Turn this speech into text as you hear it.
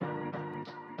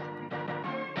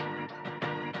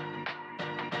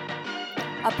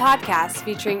a podcast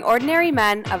featuring ordinary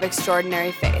men of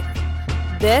extraordinary faith.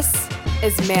 This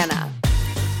is Manna.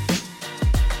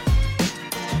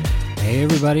 Hey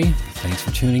everybody, thanks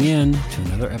for tuning in to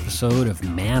another episode of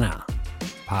Manna,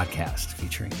 podcast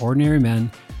featuring ordinary men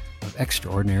of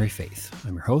extraordinary faith.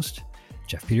 I'm your host,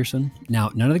 Jeff Peterson. Now,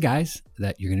 none of the guys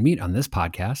that you're going to meet on this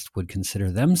podcast would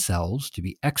consider themselves to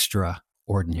be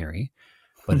extraordinary,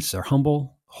 but it's their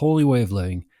humble, holy way of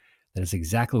living that is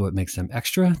exactly what makes them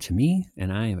extra to me,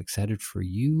 and I am excited for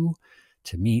you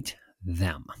to meet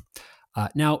them.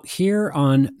 Now, here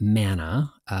on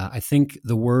Manna, I think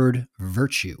the word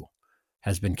virtue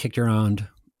has been kicked around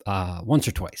once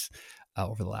or twice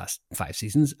over the last 5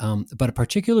 seasons, but a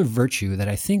particular virtue that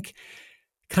I think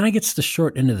kind of gets the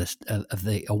short end of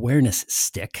the awareness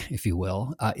stick, if you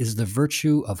will, is the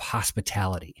virtue of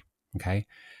hospitality. Okay,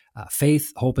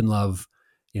 faith, hope, and love.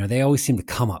 You know, they always seem to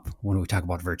come up when we talk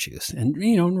about virtues, and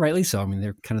rightly so. I mean,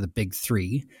 they're kind of the big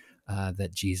three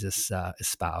that Jesus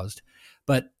espoused.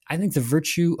 But I think the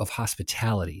virtue of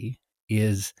hospitality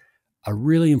is a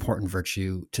really important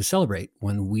virtue to celebrate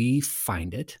when we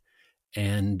find it,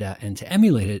 and to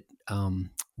emulate it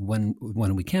when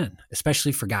we can,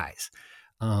 especially for guys.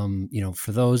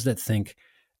 For those that think,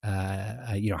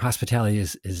 hospitality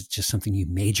is just something you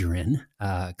major in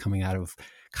coming out of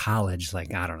college,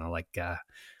 like, I don't know, like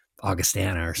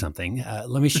Augustana or something.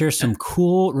 Let me share some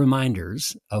cool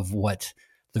reminders of what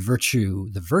the virtue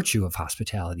of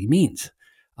hospitality means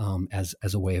as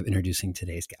a way of introducing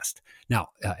today's guest. Now,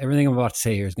 everything I'm about to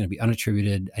say here is going to be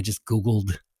unattributed. I just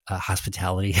Googled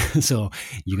hospitality, so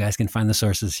you guys can find the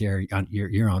sources here on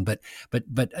your own. But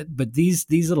these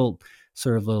little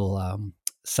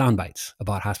sound bites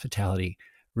about hospitality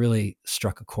really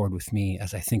struck a chord with me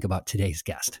as I think about today's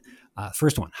guest.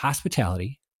 First one,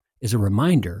 hospitality is a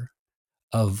reminder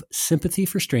of sympathy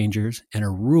for strangers and a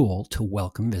rule to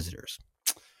welcome visitors.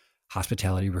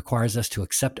 Hospitality requires us to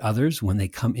accept others when they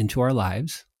come into our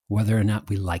lives, whether or not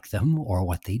we like them or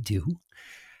what they do.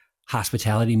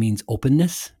 Hospitality means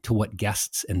openness to what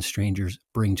guests and strangers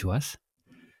bring to us.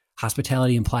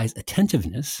 Hospitality implies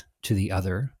attentiveness to the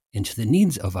other and to the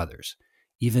needs of others,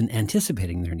 even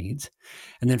anticipating their needs.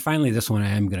 And then finally, this one I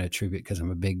am going to attribute because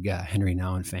I'm a big Henry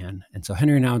Nouwen fan. And so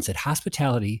Henry Nouwen said,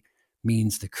 hospitality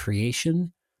means the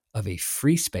creation of a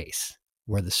free space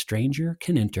where the stranger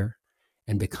can enter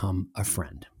and become a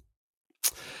friend.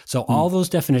 So all those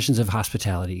definitions of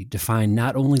hospitality define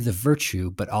not only the virtue,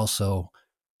 but also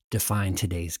define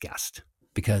today's guest.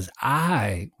 Because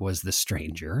I was the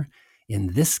stranger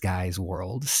in this guy's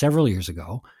world several years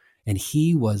ago, and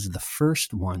he was the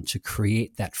first one to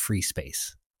create that free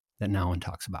space that Nouwen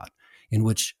talks about, in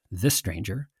which this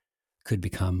stranger could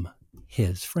become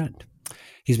his friend.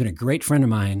 He's been a great friend of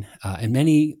mine and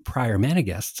many prior Manna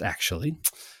guests, actually,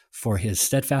 for his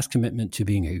steadfast commitment to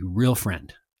being a real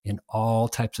friend in all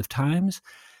types of times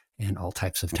and all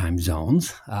types of time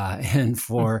zones. And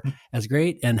for as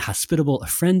great and hospitable a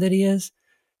friend that he is,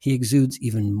 he exudes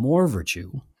even more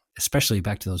virtue, especially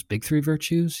back to those big 3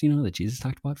 virtues, that Jesus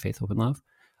talked about, faith, hope, and love,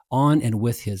 on and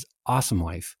with his awesome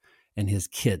wife and his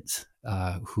kids,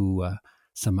 who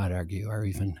some might argue are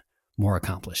even more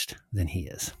accomplished than he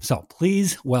is. So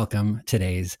please welcome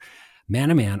today's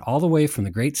Manna man, all the way from the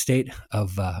great state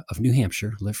of New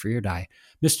Hampshire, live free or die,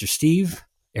 Mr. Steve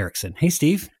Erickson. Hey,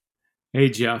 Steve. Hey,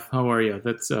 Jeff. How are you?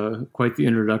 That's quite the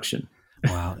introduction.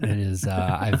 Wow, it is.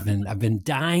 I've been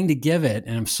dying to give it,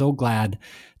 and I'm so glad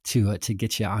to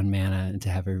get you on Manna and to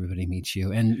have everybody meet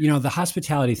you. And the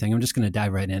hospitality thing, I'm just going to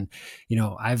dive right in.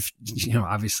 I've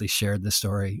obviously shared the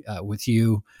story with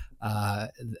you,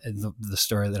 the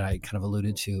story that I kind of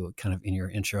alluded to, kind of in your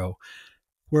intro,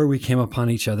 where we came upon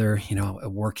each other,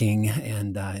 working,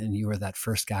 and you were that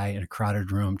first guy in a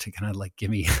crowded room to kind of like give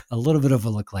me a little bit of a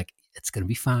look like, it's going to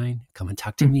be fine. Come and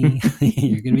talk to me.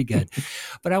 You're going to be good.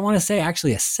 But I want to say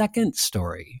actually a second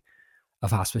story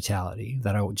of hospitality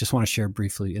that I just want to share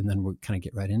briefly, and then we'll kind of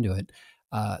get right into it,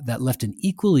 that left an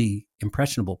equally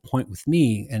impressionable point with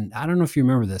me. And I don't know if you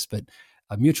remember this, but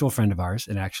a mutual friend of ours,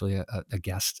 and actually a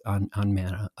guest on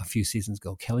Manna a few seasons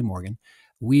ago, Kelly Morgan,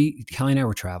 Kelly and I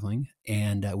were traveling,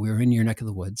 and we were in your neck of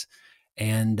the woods.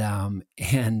 And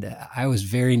I was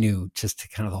very new just to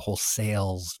kind of the whole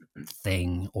sales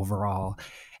thing overall.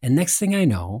 And next thing I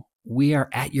know, we are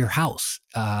at your house,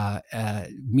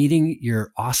 meeting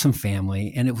your awesome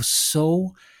family. And it was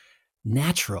so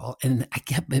natural. And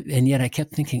yet I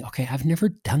kept thinking, okay, I've never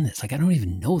done this. Like, I don't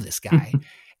even know this guy.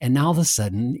 And now all of a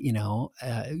sudden,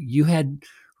 you had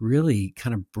really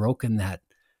kind of broken that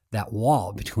that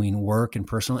wall between work and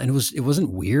personal. And it wasn't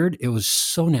weird. It was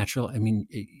so natural. I mean,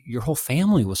 your whole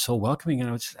family was so welcoming, and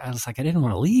I was like, I didn't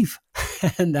want to leave.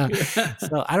 And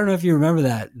so I don't know if you remember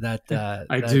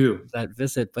I do. that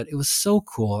visit, but it was so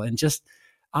cool. And just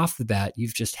off the bat,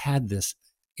 you've just had this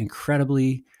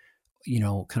incredibly,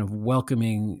 kind of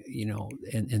welcoming,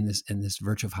 in this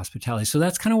virtue of hospitality. So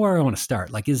that's kind of where I want to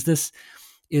start. Like, is the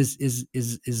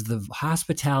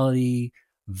hospitality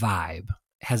vibe,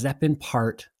 has that been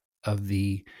part of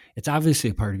it's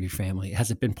obviously a part of your family. Has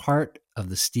it been part of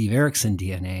the Steve Erickson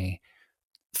DNA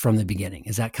from the beginning?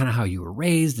 Is that kind of how you were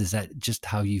raised? Is that just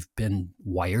how you've been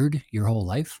wired your whole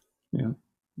life? Yeah,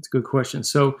 it's a good question.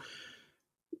 So,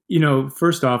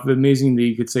 first off, amazing that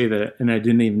you could say that, and I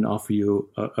didn't even offer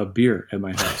you a beer at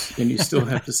my house, and you still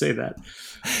have to say that.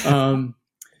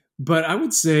 But I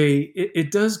would say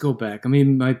it does go back. I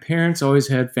mean, my parents always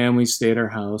had families stay at our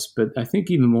house, but I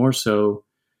think even more so,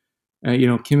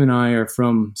 Kim and I are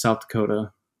from South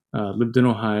Dakota, lived in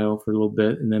Ohio for a little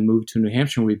bit, and then moved to New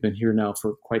Hampshire. We've been here now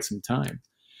for quite some time.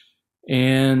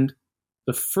 And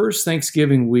the first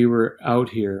Thanksgiving we were out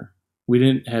here, we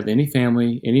didn't have any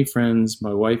family, any friends.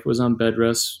 My wife was on bed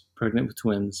rest, pregnant with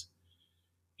twins.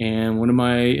 And one of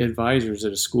my advisors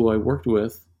at a school I worked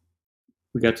with,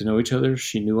 we got to know each other.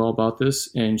 She knew all about this,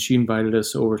 and she invited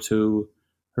us over to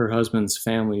her husband's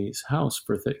family's house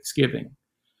for Thanksgiving.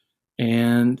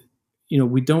 And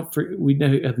we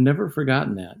have never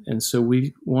forgotten that. And so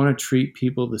we want to treat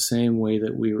people the same way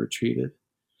that we were treated.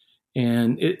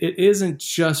 And it isn't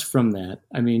just from that.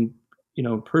 I mean,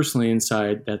 personally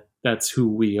inside, that's who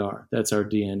we are. That's our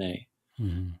DNA.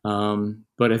 Mm-hmm.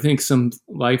 But I think some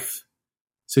life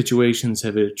situations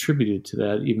have attributed to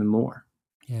that even more.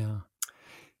 Yeah.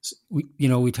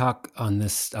 We talk on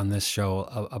this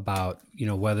show about,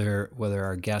 whether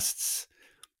our guests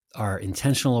are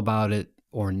intentional about it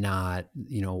or not.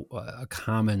 A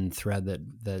common thread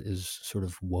that is sort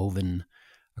of woven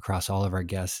across all of our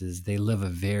guests is they live a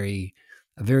very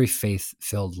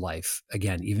faith-filled life,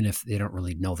 again, even if they don't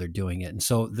really know they're doing it. And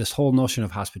so this whole notion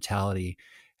of hospitality,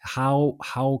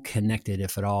 how connected,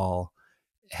 if at all,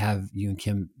 have you and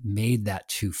Kim made that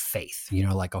to faith?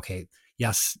 Okay,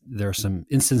 yes, there are some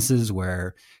instances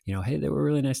where, hey, they were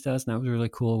really nice to us and that was really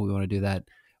cool. We want to do that,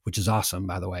 which is awesome,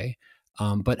 by the way.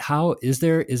 But how is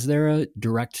there a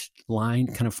direct line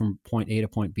kind of from point A to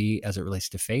point B as it relates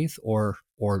to faith, or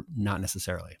not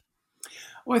necessarily?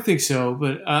 Well, I think so,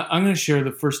 but I'm going to share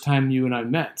the first time you and I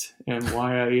met and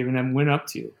why I even went up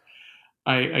to you.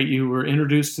 You were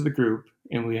introduced to the group,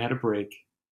 and we had a break,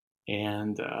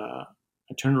 and I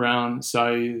turned around,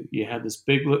 saw you. You had this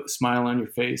big smile on your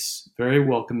face, very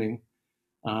welcoming,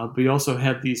 but you also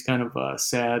had these kind of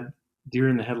sad deer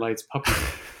in the headlights puppy.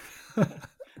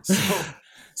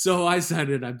 So I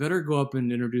decided I better go up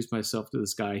and introduce myself to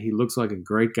this guy. He looks like a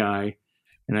great guy,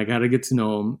 and I got to get to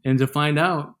know him. And to find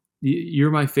out,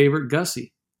 you're my favorite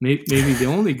Gussie. Maybe the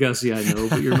only Gussie I know,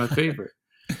 but you're my favorite.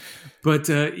 But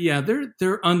there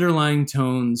are underlying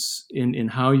tones in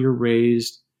how you're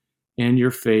raised and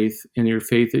your faith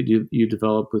that you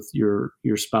develop with your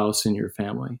spouse and your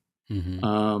family.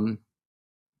 Mm-hmm.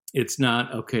 It's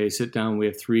not, okay, sit down, we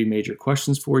have 3 major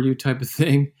questions for you type of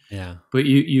thing. Yeah. But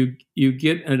you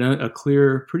get a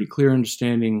pretty clear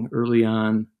understanding early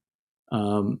on,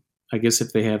 I guess,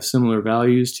 if they have similar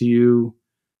values to you,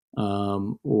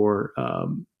 or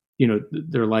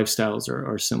their lifestyles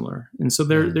are similar. And so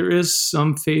there is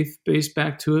some faith based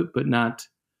back to it, but not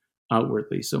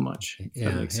outwardly so much.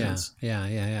 That makes sense.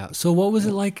 Yeah. So what was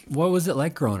it like? What was it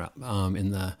like growing up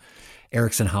in the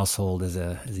Erickson household as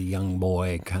a young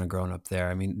boy, kind of growing up there?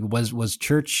 I mean, was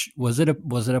church, was it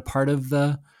a part of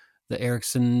the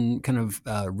Erickson kind of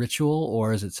ritual,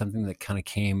 or is it something that kind of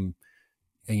came,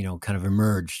 kind of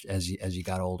emerged as you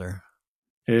got older?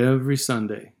 Every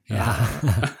Sunday.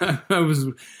 Yeah.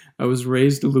 I was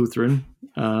raised a Lutheran,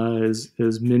 as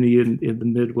many in the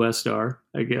Midwest are,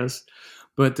 I guess.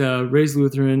 But raised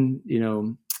Lutheran,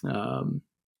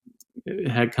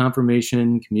 had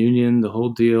confirmation, communion, the whole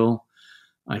deal.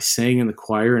 I sang in the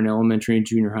choir in elementary and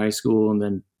junior high school, and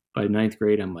then by 9th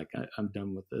grade, I'm like, I'm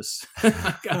done with this.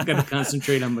 I've got to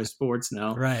concentrate on my sports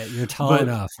now. Right, you're tall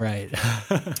enough, right?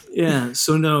 Yeah.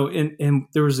 So no, and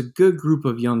there was a good group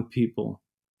of young people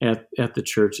at the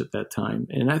church at that time,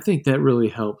 and I think that really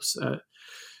helps.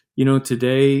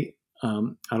 Today, I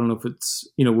don't know if it's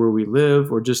where we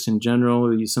live or just in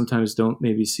general, you sometimes don't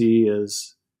maybe see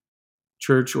as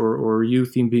church or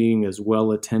youth being as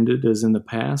well attended as in the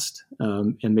past,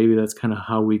 and maybe that's kind of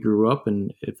how we grew up.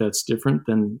 And if that's different,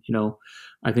 then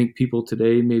I think people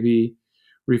today maybe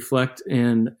reflect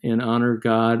and honor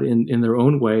God in their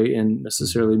own way, and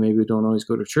necessarily maybe don't always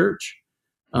go to church.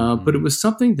 But it was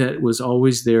something that was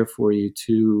always there for you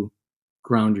to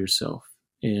ground yourself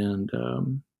and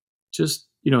just,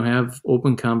 have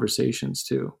open conversations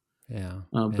too. Yeah.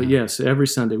 But yes, every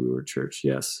Sunday we were at church.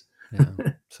 Yes. Yeah.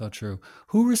 So true.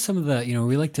 Who were some of the,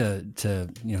 we like to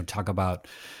talk about,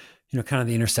 kind of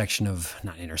the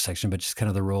not intersection, but just kind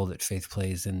of the role that faith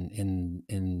plays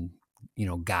in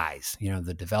guys,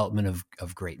 the development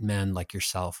of great men like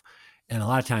yourself. And a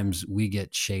lot of times we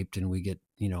get shaped and we get,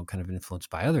 kind of influenced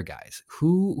by other guys.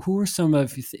 Who are some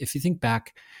of, if you think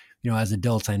back, as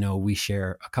adults, I know we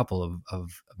share a couple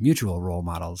of mutual role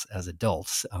models as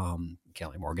adults,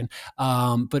 Kelly Morgan.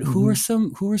 But who are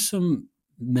some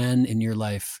men in your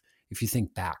life, if you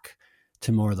think back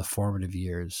to more of the formative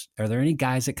years? Are there any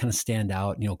guys that kind of stand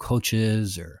out,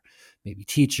 coaches or maybe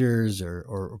teachers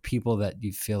or people that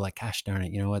you feel like, gosh darn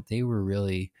it, you know what, they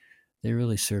really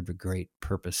served a great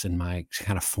purpose in my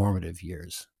kind of formative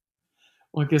years?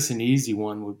 Well, I guess an easy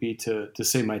one would be to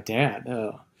say my dad.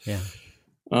 Yeah.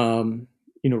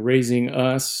 Raising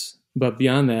us, but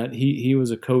beyond that, he was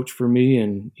a coach for me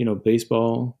in,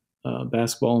 baseball,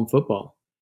 basketball, and football.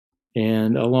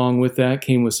 And along with that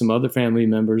came with some other family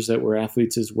members that were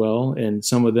athletes as well, and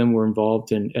some of them were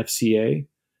involved in FCA.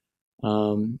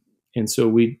 And so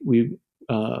we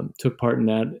took part in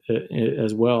that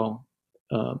as well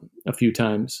a few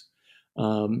times.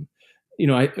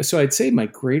 So I'd say my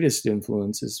greatest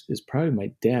influence is probably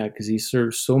my dad, because he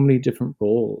served so many different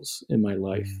roles in my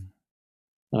life.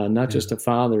 Not just a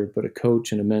father, but a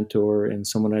coach and a mentor and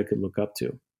someone I could look up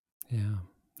to.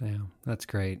 Yeah, that's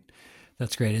great.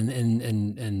 That's great.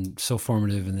 And so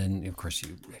formative. And then of course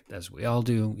you, as we all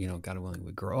do, God willing,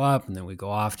 we grow up and then we go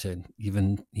off to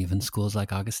even schools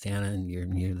like Augustana,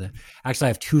 and actually I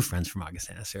have two friends from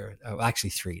Augustana, so actually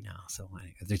three now. So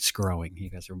it's growing. You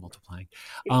guys are multiplying.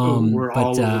 We're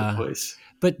all over the place.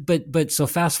 But so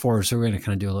fast forward. So we're going to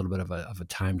kind of do a little bit of a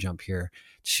time jump here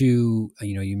to,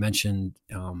 you mentioned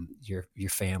your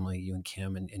family, you and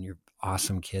Kim and your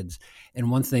awesome kids.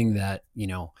 And one thing that,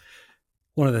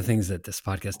 one of the things that this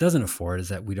podcast doesn't afford is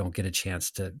that we don't get a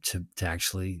chance to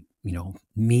actually,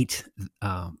 meet,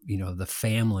 the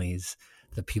families,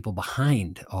 the people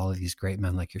behind all of these great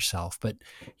men like yourself. But,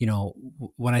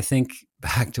 when I think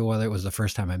back to whether it was the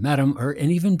first time I met him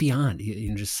and even beyond,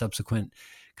 just subsequent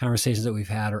conversations that we've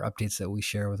had or updates that we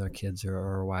share with our kids or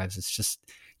our wives, it's just,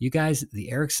 you guys,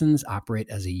 the Ericksons operate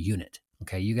as a unit.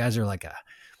 Okay. You guys are like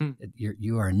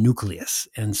you are a nucleus.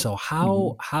 And so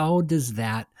how does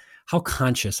that, how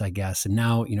conscious, I guess, and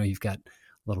now, you've got a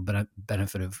little bit of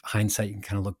benefit of hindsight. You can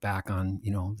kind of look back on,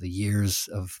 the years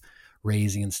of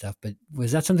raising and stuff. But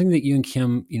was that something that you and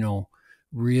Kim,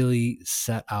 really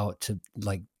set out to,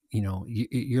 like,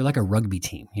 you're like a rugby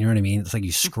team, you know what I mean? It's like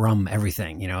you scrum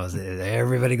everything,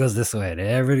 everybody goes this way and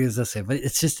everybody goes this way, but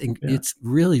it's just, it's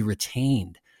really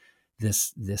retained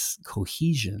this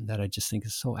cohesion that I just think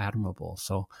is so admirable.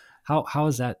 So how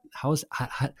is that? How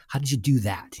did you do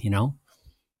that?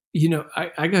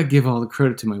 I got to give all the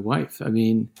credit to my wife. I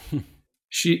mean,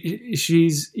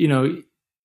 she's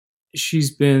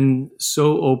been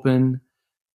so open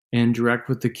and direct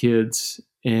with the kids,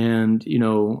 and,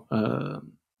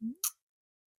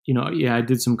 I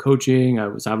did some coaching. I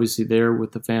was obviously there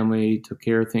with the family, took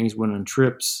care of things, went on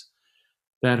trips,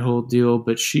 that whole deal.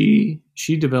 But she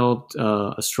developed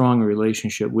a strong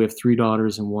relationship. We have 3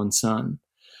 daughters and 1 son.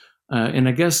 And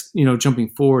I guess, jumping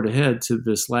forward ahead to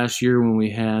this last year when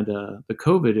we had the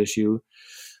COVID issue,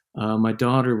 my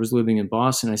daughter was living in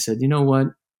Boston. I said, you know what?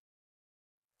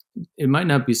 It might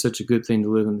not be such a good thing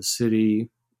to live in the city.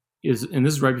 And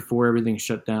this is right before everything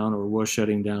shut down or was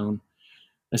shutting down.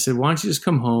 I said, why don't you just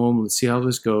come home? Let's see how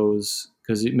this goes.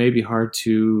 Because it may be hard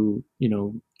to,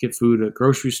 get food at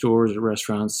grocery stores or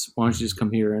restaurants. Why don't you just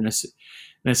come here? And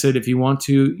I said, if you want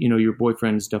to, your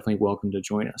boyfriend is definitely welcome to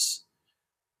join us.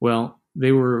 Well,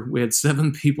 we had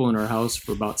 7 people in our house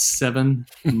for about 7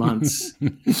 months.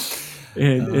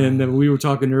 And then we were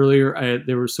talking earlier,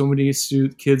 there were so many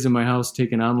kids in my house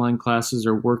taking online classes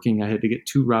or working. I had to get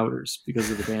 2 routers because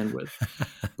of the bandwidth.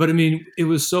 But I mean, it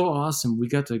was so awesome. We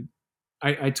got to,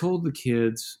 I told the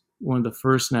kids one of the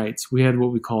first nights, we had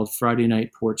what we called Friday night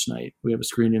porch night. We have a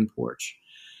screened-in porch.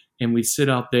 And we'd sit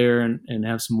out there and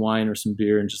have some wine or some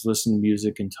beer and just listen to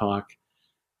music and talk.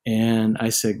 And I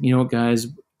said, guys,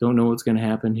 don't know what's going to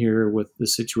happen here with the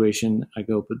situation. I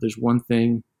go, but there's one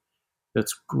thing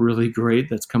that's really great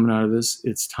that's coming out of this.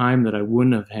 It's time that I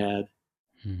wouldn't have had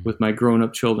with my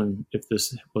grown-up children if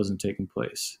this wasn't taking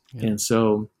place. Yeah. And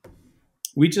so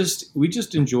we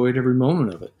just enjoyed every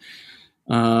moment of it.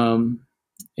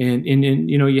 and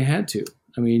you had to.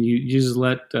 I mean, you just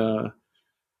let them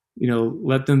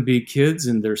be kids,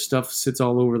 and their stuff sits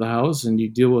all over the house, and you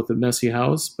deal with a messy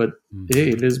house. But hey,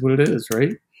 it is what it is,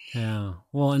 right? Yeah.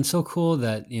 Well, and so cool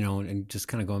that, and just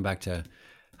kind of going back to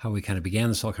how we kind of began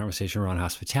this whole conversation around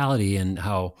hospitality and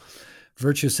how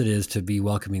virtuous it is to be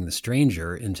welcoming the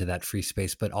stranger into that free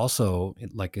space, but also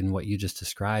like in what you just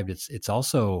described, it's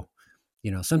also,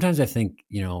 sometimes I think,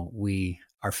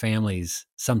 our families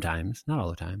sometimes, not all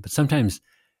the time, but sometimes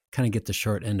kind of get the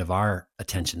short end of our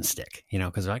attention stick,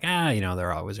 because they're like,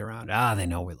 they're always around. They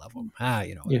know we love them.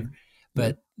 Whatever. Yeah.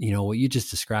 But, what you just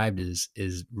described is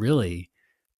really,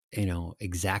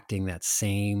 exacting that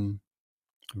same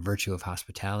virtue of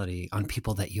hospitality on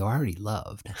people that you already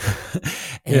loved.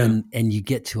 and you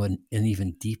get to an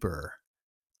even deeper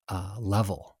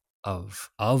level of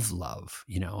love,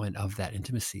 and of that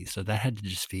intimacy. So that had to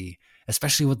just be,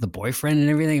 especially with the boyfriend and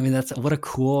everything. I mean, that's what a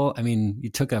cool, you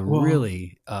took a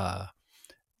really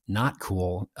not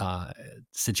cool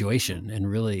situation and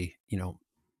really,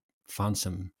 found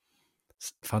some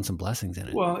blessings in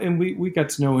it. Well, and we got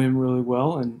to know him really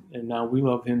well, and now we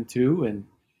love him too. And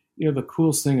the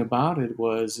coolest thing about it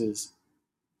is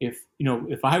if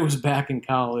I was back in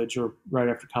college or right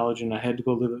after college and I had to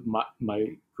go live at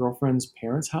my girlfriend's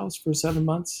parents' house for 7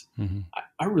 months,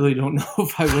 I really don't know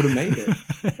if I would have made it.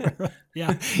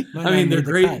 Yeah, I mean, they're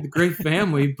great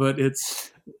family, but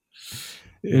it's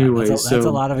anyway. That's a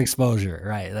lot of exposure,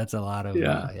 right? That's a lot of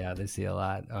they see a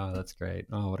lot. Oh, that's great.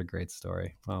 Oh, what a great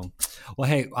story. Well,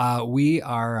 hey,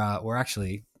 we're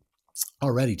actually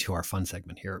already to our fun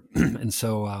segment here. And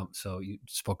so you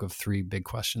spoke of 3 big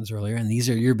questions earlier, and these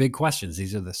are your big questions.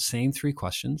 These are the same 3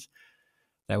 questions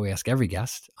that we ask every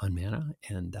guest on Manna,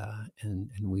 and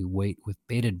we wait with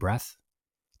bated breath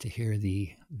to hear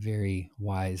the very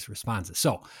wise responses.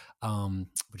 So,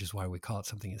 which is why we call it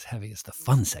something as heavy as the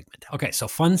fun segment. Okay, so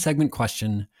fun segment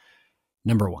question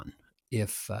number 1: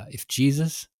 If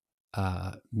Jesus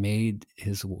made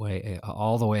his way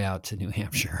all the way out to New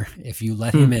Hampshire, if you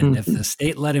let him in, if the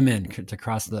state let him in to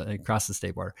cross the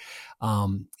state border,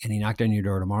 and he knocked on your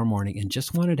door tomorrow morning and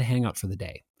just wanted to hang out for the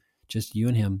day, just you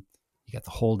and him, you got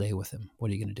the whole day with him,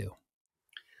 what are you going to do?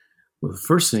 Well, the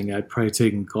first thing I'd probably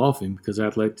take him golfing, because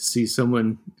I'd like to see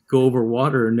someone go over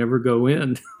water and never go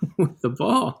in with the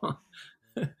ball.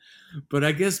 But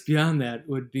I guess beyond that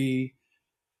would be,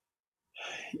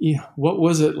 what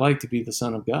was it like to be the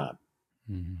Son of God?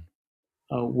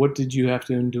 What did you have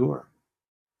to endure?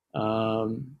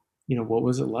 What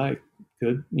was it like?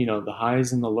 Good, the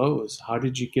highs and the lows. How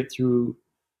did you get through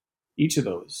each of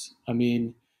those? I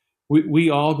mean, we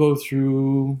all go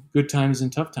through good times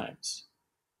and tough times.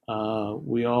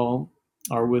 We all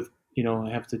are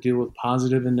have to deal with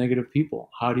positive and negative people.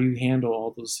 How do you handle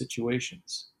all those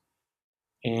situations?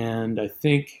 And I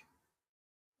think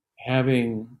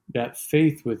having that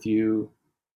faith with you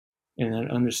and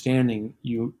that understanding,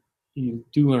 you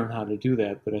do learn how to do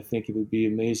that. But I think it would be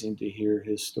amazing to hear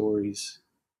his stories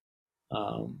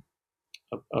of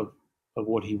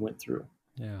what he went through.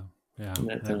 Yeah.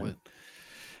 That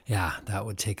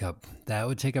would take up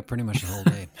pretty much the whole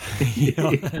day.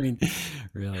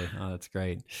 Really. Oh, that's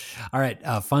great. All right.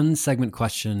 Fun segment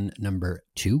question number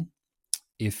 2: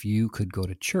 If you could go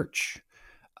to church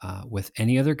with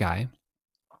any other guy,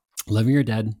 living or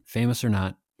dead, famous or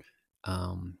not,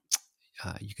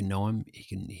 you can know him.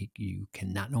 You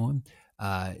cannot know him.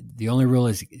 The only rule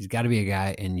is he's got to be a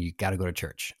guy, and you got to go to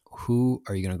church. Who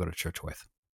are you going to go to church with?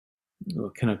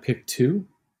 Well, can I pick 2?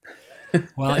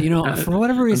 Well, for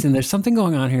whatever reason, there's something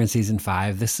going on here in season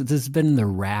 5. This has been the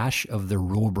rash of the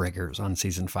rule breakers on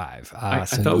season 5. I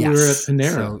thought we were at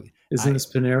Panera. So isn't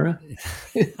this Panera?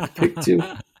 Pick 2.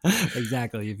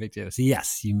 Exactly, you picked 2. So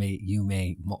yes, you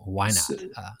may. Why not?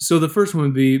 So the first one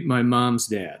would be my mom's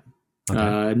dad. Okay.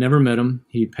 I never met him.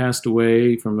 He passed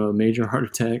away from a major heart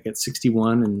attack at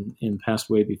 61 and passed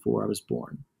away before I was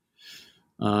born.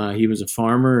 He was a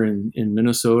farmer in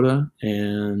Minnesota,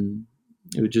 and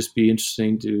it would just be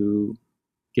interesting to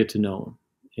get to know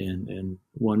him. And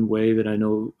one way that I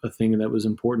know a thing that was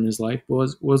important in his life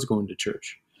was going to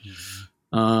church.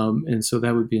 Mm-hmm. And so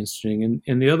that would be interesting.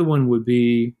 And the other one would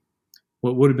be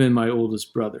what would have been my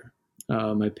oldest brother.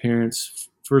 My parents'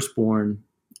 firstborn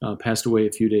passed away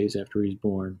a few days after he was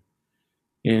born.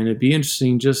 And it'd be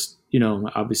interesting just,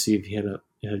 obviously if he had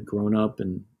grown up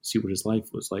and see what his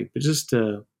life was like, but just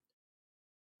to,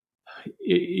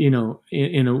 in a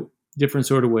different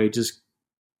sort of way, just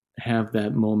have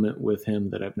that moment with him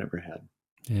that I've never had.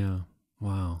 Yeah.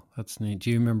 Wow. That's neat.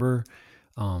 Do you remember,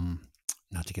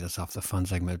 not to get us off the fun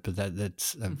segment, but that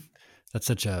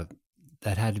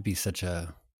had to be such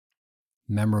a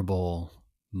memorable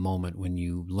moment when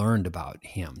you learned about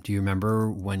him? Do you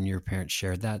remember when your parents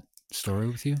shared that story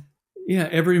with you? Yeah,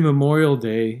 every Memorial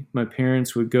Day, my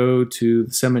parents would go to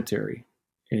the cemetery,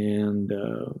 and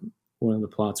one of the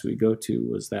plots we'd go to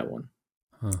was that one.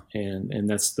 Huh. And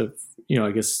that's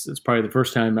I guess it's probably the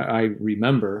first time I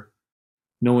remember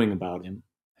knowing about him.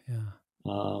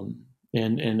 Yeah.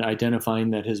 And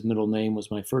identifying that his middle name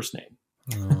was my first name.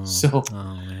 Oh,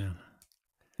 oh man.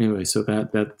 Anyway, so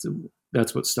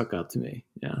that's what stuck out to me.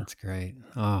 Yeah. That's great.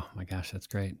 Oh my gosh, that's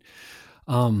great.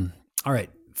 All right.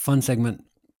 Fun segment.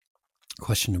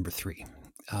 Question number 3.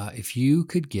 If you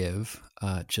could give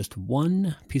just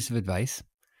one piece of advice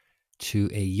to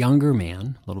a younger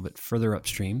man, a little bit further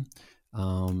upstream,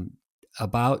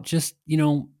 about just,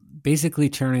 basically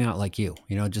turning out like you,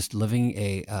 just living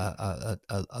a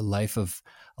life of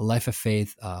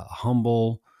faith,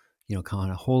 humble,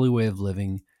 kind of holy way of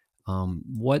living.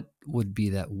 What would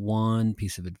be that one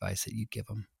piece of advice that you'd give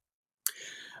them?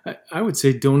 I would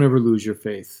say don't ever lose your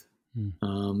faith.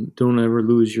 Don't ever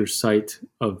lose your sight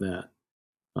of that.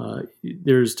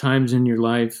 There's times in your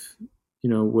life,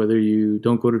 whether you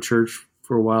don't go to church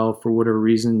for a while for whatever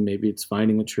reason, maybe it's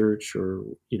finding a church or,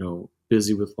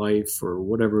 busy with life or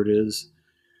whatever it is.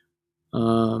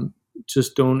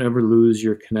 Just don't ever lose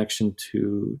your connection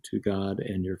to God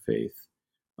and your faith.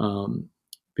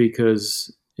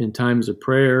 Because in times of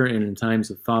prayer and in times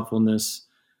of thoughtfulness,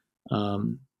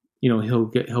 he'll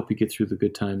help you get through the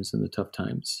good times and the tough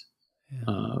times.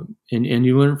 Yeah. And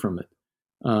you learn from it.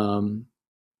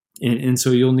 And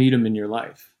so you'll need him in your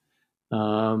life.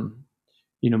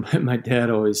 My dad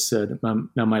always said,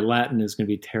 now my Latin is going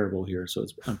to be terrible here, so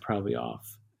I'm probably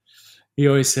off. He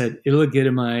always said,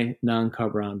 "Illegitimai non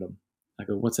carborundum." I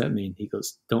go, "What's that mean?" He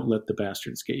goes, "Don't let the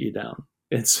bastards get you down."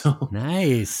 And so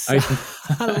nice. I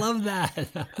love that.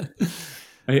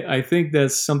 I think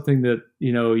that's something that,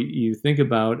 you think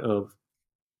about of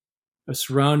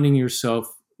surrounding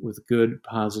yourself with good,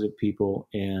 positive people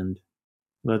and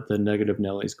let the negative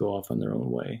Nellies go off on their own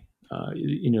way.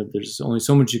 There's only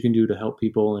so much you can do to help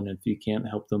people. And if you can't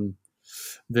help them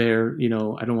there,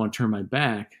 I don't want to turn my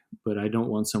back, but I don't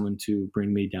want someone to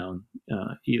bring me down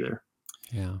either.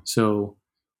 Yeah. So,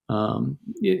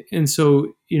 you're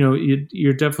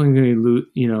definitely going to lose,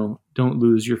 don't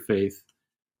lose your faith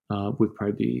would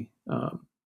probably be the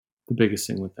biggest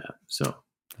thing with that. So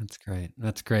that's great.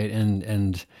 That's great.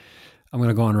 And I'm going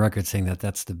to go on record saying that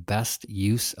that's the best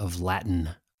use of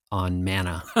Latin on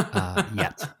Manna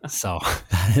yet. So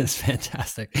that is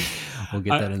fantastic. We'll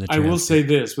get that in the transcript. I will say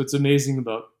this. What's amazing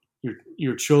about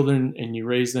your children, and you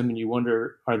raise them and you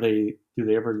wonder, do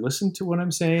they ever listen to what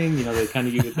I'm saying? They kind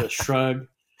of give it a shrug.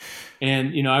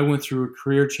 And, I went through a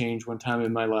career change one time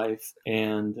in my life,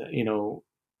 and,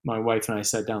 my wife and I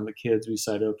sat down with the kids. We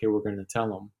decided, okay, we're going to tell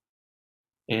them.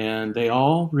 And they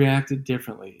all reacted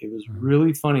differently. It was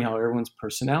really funny how everyone's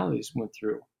personalities went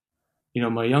through.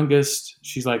 My youngest,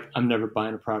 she's like, "I'm never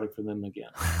buying a product from them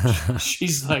again."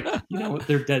 She's like,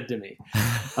 they're dead to me.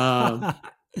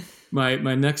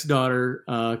 My next daughter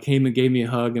came and gave me a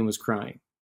hug and was crying.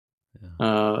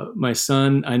 Yeah. My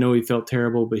son, I know he felt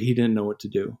terrible, but he didn't know what to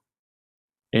do.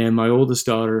 And my oldest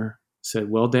daughter said,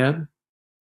 "Well, Dad,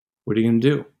 what are you going to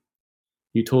do?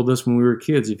 You told us when we were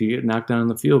kids, if you get knocked down in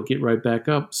the field, get right back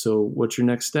up. So what's your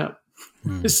next step?"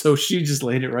 So she just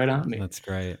laid it right on me. That's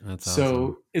great. That's awesome.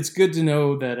 So it's good to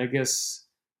know that, I guess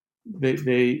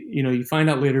they you find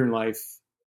out later in life,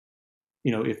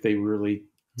 if they really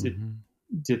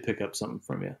did pick up something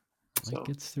from you. So it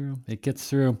gets through.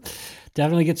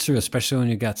 Definitely gets through, especially when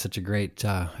you've got such a great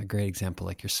example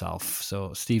like yourself.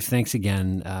 So Steve, thanks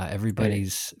again.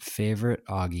 Everybody's favorite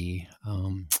Auggie.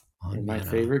 And my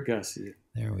favorite Gustie.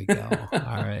 There we go.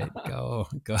 All right. Go.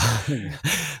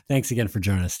 Thanks again for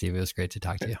joining us, Steve. It was great to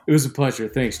talk to you. It was a pleasure.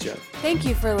 Thanks, Jeff. Thank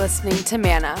you for listening to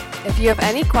Manna. If you have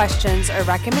any questions or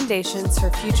recommendations for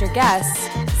future guests,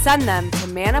 send them to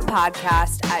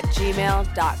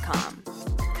mannapodcast@gmail.com.